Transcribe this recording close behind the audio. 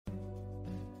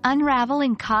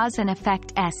Unraveling cause and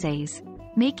effect essays,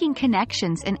 making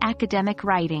connections in academic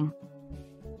writing.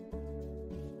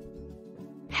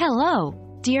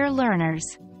 Hello, dear learners.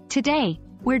 Today,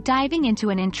 we're diving into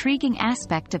an intriguing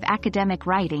aspect of academic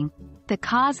writing, the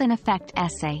cause and effect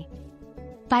essay.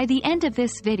 By the end of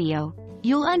this video,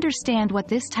 you'll understand what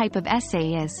this type of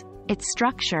essay is, its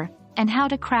structure, and how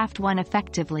to craft one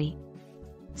effectively.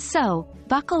 So,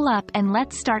 buckle up and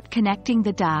let's start connecting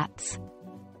the dots.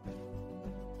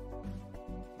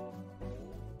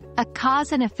 A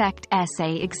cause and effect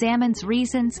essay examines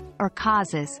reasons, or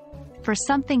causes, for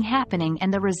something happening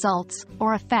and the results,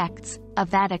 or effects,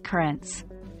 of that occurrence.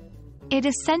 It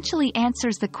essentially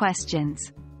answers the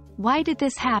questions, why did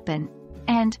this happen?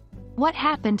 And, what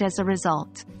happened as a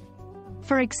result?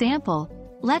 For example,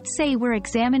 let's say we're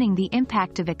examining the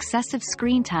impact of excessive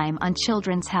screen time on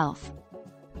children's health.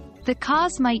 The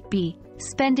cause might be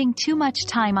spending too much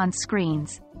time on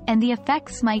screens, and the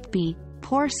effects might be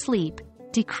poor sleep,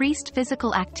 decreased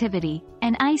physical activity,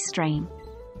 and eye strain.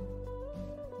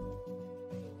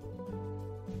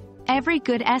 Every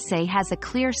good essay has a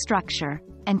clear structure,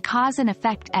 and cause and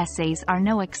effect essays are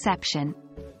no exception.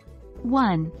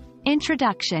 1.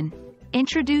 Introduction.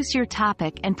 Introduce your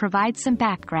topic and provide some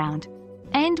background.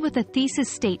 End with a thesis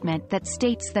statement that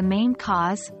states the main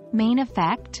cause, main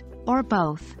effect, or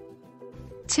both.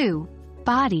 2.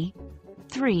 Body.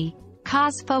 3.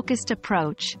 Cause-focused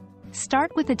approach.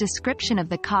 Start with a description of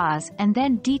the cause and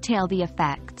then detail the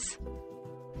effects.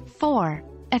 4.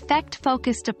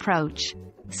 Effect-focused approach.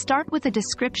 Start with a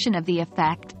description of the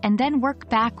effect and then work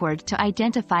backward to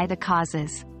identify the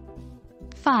causes.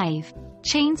 5.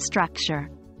 Chain structure.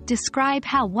 Describe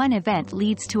how one event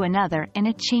leads to another in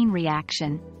a chain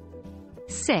reaction.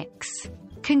 6.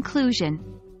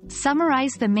 Conclusion.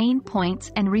 Summarize the main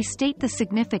points and restate the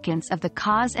significance of the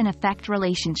cause and effect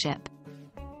relationship.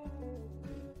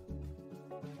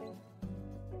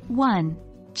 1.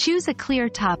 Choose a clear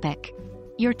topic.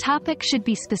 Your topic should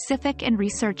be specific and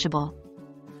researchable.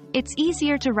 It's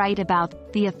easier to write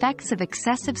about the effects of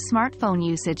excessive smartphone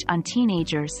usage on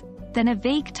teenagers than a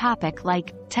vague topic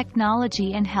like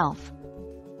technology and health.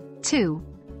 2.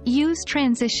 Use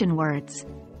transition words.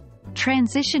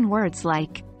 Transition words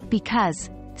like because,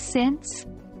 since,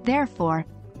 therefore,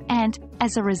 and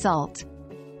as a result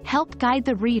help guide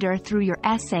the reader through your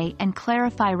essay and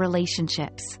clarify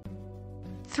relationships.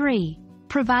 3.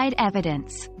 Provide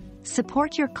evidence.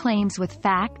 Support your claims with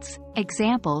facts,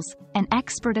 examples, and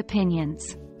expert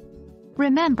opinions.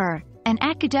 Remember, an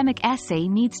academic essay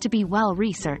needs to be well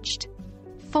researched.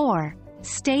 4.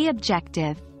 Stay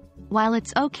objective. While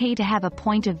it's okay to have a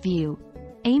point of view,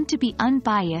 aim to be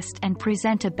unbiased and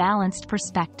present a balanced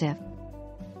perspective.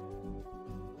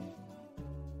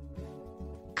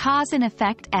 Cause and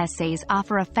effect essays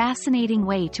offer a fascinating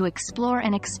way to explore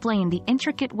and explain the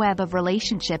intricate web of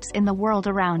relationships in the world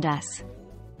around us.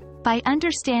 By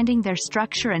understanding their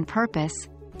structure and purpose,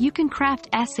 you can craft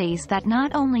essays that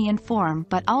not only inform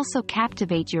but also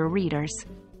captivate your readers.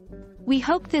 We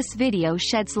hope this video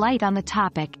sheds light on the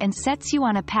topic and sets you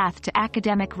on a path to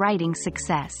academic writing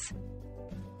success.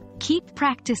 Keep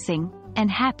practicing,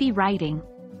 and happy writing!